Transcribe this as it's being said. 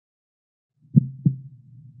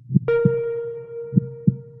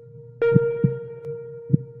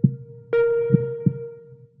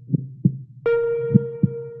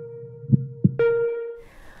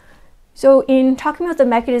So in talking about the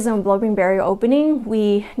mechanism of blood-brain barrier opening,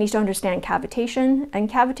 we need to understand cavitation. And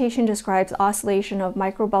cavitation describes oscillation of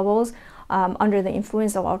microbubbles under the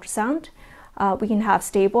influence of ultrasound. We can have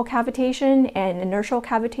stable cavitation and inertial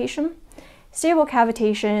cavitation. Stable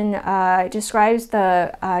cavitation describes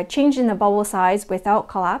the change in the bubble size without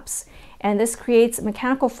collapse, and this creates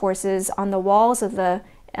mechanical forces on the walls of the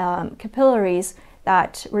capillaries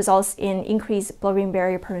that results in increased blood-brain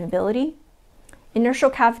barrier permeability.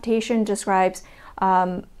 Inertial cavitation describes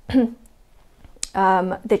the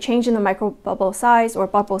change in the microbubble size or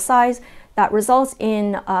bubble size that results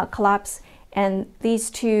in collapse and leads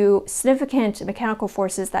to significant mechanical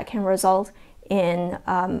forces that can result in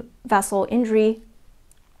vessel injury.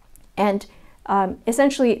 And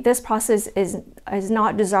essentially, this process is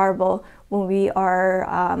not desirable when we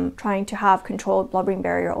are trying to have controlled blood-brain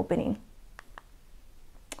barrier opening.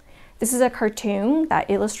 This is a cartoon that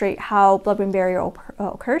illustrates how blood-brain barrier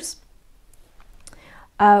occurs.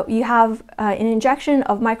 You have an injection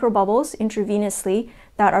of microbubbles intravenously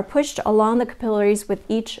that are pushed along the capillaries with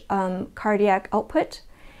each cardiac output.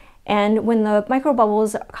 And when the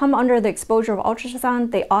microbubbles come under the exposure of ultrasound,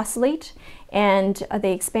 they oscillate and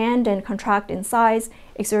they expand and contract in size,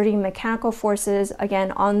 exerting mechanical forces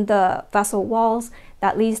again on the vessel walls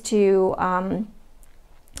that leads to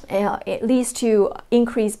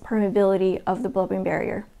increased permeability of the blood-brain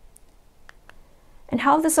barrier. And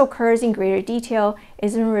how this occurs in greater detail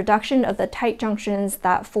is in a reduction of the tight junctions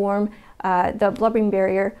that form the blood-brain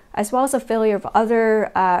barrier, as well as a failure of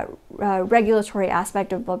other regulatory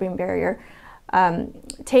aspect of blood-brain barrier.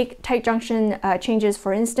 Take tight junction changes,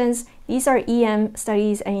 for instance. These are EM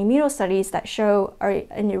studies and immuno studies that show a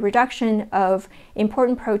reduction of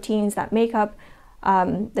important proteins that make up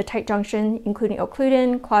the tight junction, including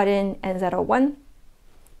occludin, claudin, and ZO1.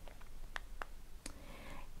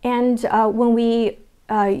 And when we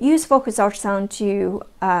use focused ultrasound to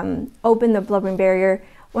open the blood-brain barrier,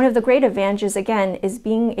 one of the great advantages, again, is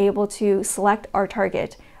being able to select our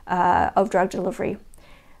target of drug delivery.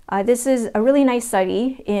 This is a really nice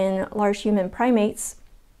study in large human primates,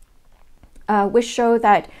 which show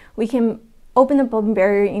that we can open the blood-brain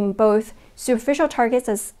barrier in both superficial targets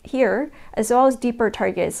as here, as well as deeper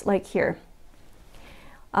targets like here.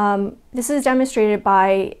 This is demonstrated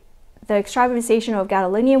by the extravasation of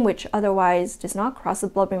gadolinium, which otherwise does not cross the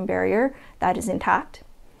blood-brain barrier, that is intact.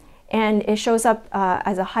 And it shows up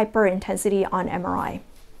as a hyperintensity on MRI.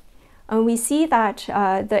 And we see that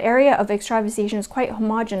the area of extravasation is quite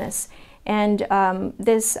homogeneous, and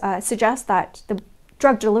this suggests that the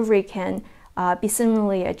drug delivery can be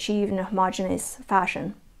similarly achieved in a homogeneous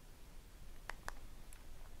fashion.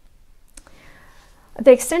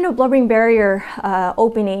 The extent of blood-brain barrier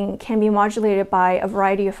opening can be modulated by a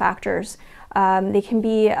variety of factors. They can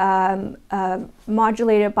be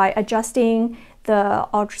modulated by adjusting the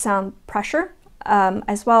ultrasound pressure,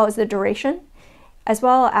 as well as the duration, as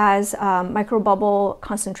well as microbubble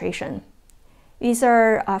concentration. These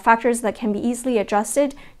are factors that can be easily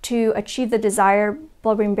adjusted to achieve the desired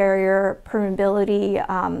blood-brain barrier permeability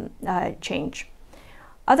change.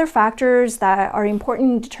 Other factors that are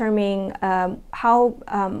important in determining how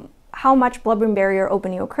much blood-brain barrier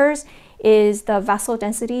opening occurs is the vessel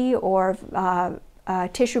density or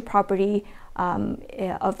tissue property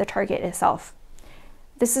of the target itself.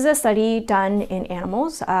 This is a study done in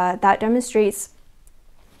animals that demonstrates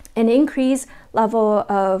an increased level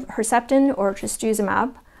of Herceptin or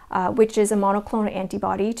trastuzumab, which is a monoclonal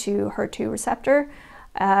antibody to HER2 receptor,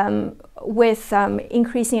 with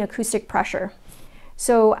increasing acoustic pressure.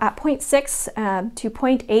 So at 0.6 to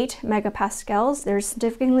 0.8 megapascals, there's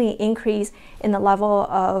significantly increase in the level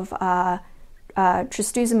of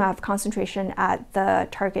trastuzumab concentration at the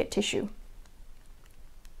target tissue.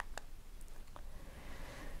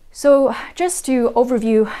 So just to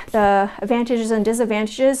overview the advantages and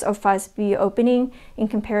disadvantages of FOSB opening in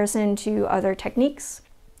comparison to other techniques.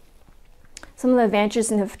 Some of the advantages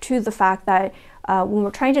to the fact that when we're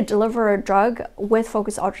trying to deliver a drug with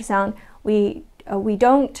focused ultrasound, we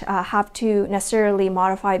don't have to necessarily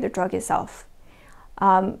modify the drug itself.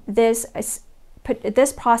 This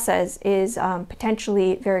process is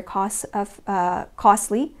potentially very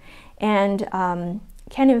costly and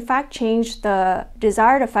can in fact change the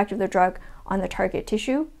desired effect of the drug on the target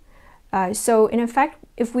tissue. So in effect,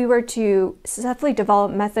 if we were to successfully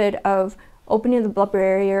develop a method of opening the blood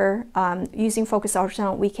barrier using focused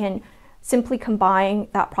ultrasound, we can simply combine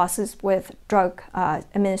that process with drug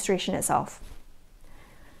administration itself.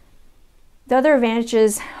 The other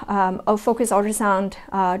advantages of focused ultrasound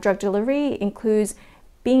drug delivery includes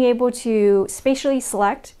being able to spatially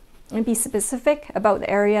select and be specific about the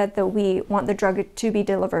area that we want the drug to be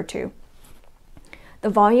delivered to. the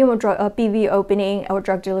volume of BB opening or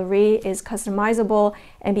drug delivery is customizable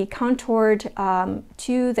and be contoured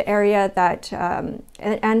to the area that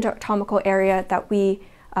anatomical area that we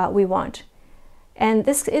want. And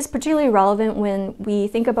this is particularly relevant when we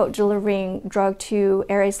think about delivering drug to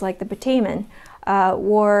areas like the putamen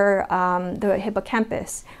or the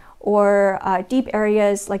hippocampus, or deep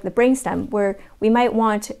areas like the brainstem, where we might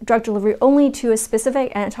want drug delivery only to a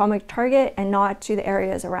specific anatomic target and not to the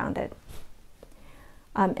areas around it.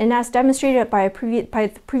 And as demonstrated by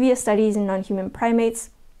previous studies in non-human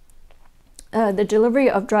primates, the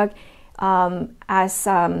delivery of drug as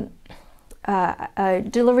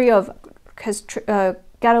delivery of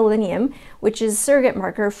gadolinium, which is a surrogate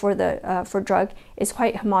marker for drug, is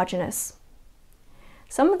quite homogeneous.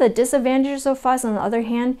 Some of the disadvantages of FUS, on the other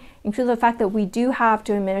hand, include the fact that we do have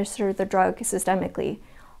to administer the drug systemically.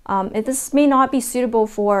 This may not be suitable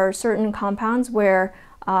for certain compounds where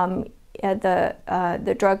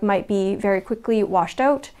the drug might be very quickly washed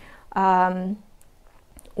out,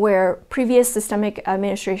 where previous systemic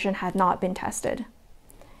administration had not been tested.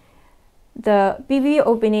 The BB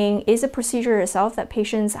opening is a procedure itself that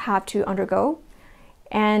patients have to undergo,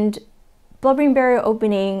 and blood-brain barrier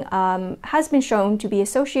opening has been shown to be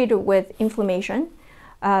associated with inflammation,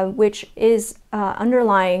 which is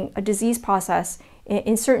underlying a disease process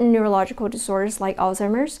in certain neurological disorders like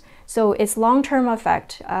Alzheimer's. So its long-term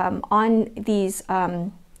effect on these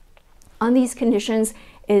conditions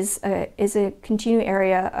is a continuing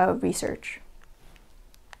area of research.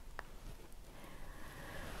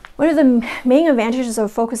 One of the main advantages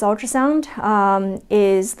of focused ultrasound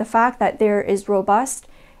is the fact that there is robust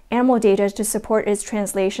animal data to support its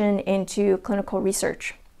translation into clinical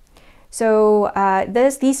research. So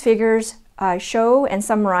these figures show and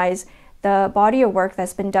summarize the body of work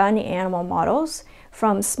that's been done in animal models,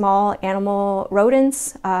 from small animal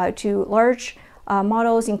rodents to large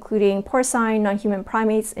models including porcine, non-human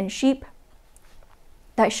primates, and sheep,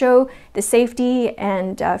 that show the safety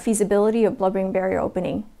and feasibility of blood-brain barrier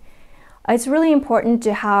opening. It's really important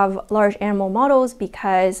to have large animal models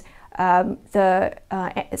because the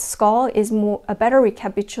skull is a better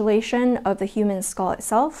recapitulation of the human skull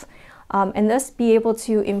itself, and thus be able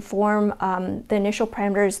to inform the initial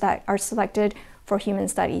parameters that are selected for human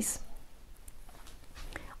studies.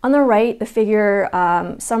 On the right, the figure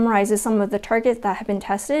summarizes some of the targets that have been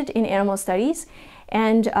tested in animal studies,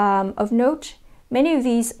 and of note, many of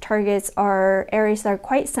these targets are areas that are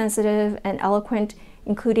quite sensitive and eloquent,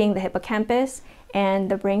 including the hippocampus and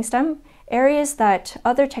the brainstem, areas that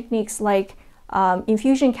other techniques like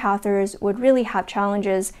infusion catheters would really have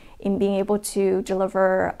challenges in being able to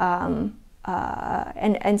deliver,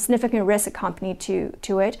 and significant risk accompanied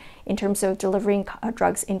to it in terms of delivering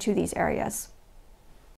drugs into these areas.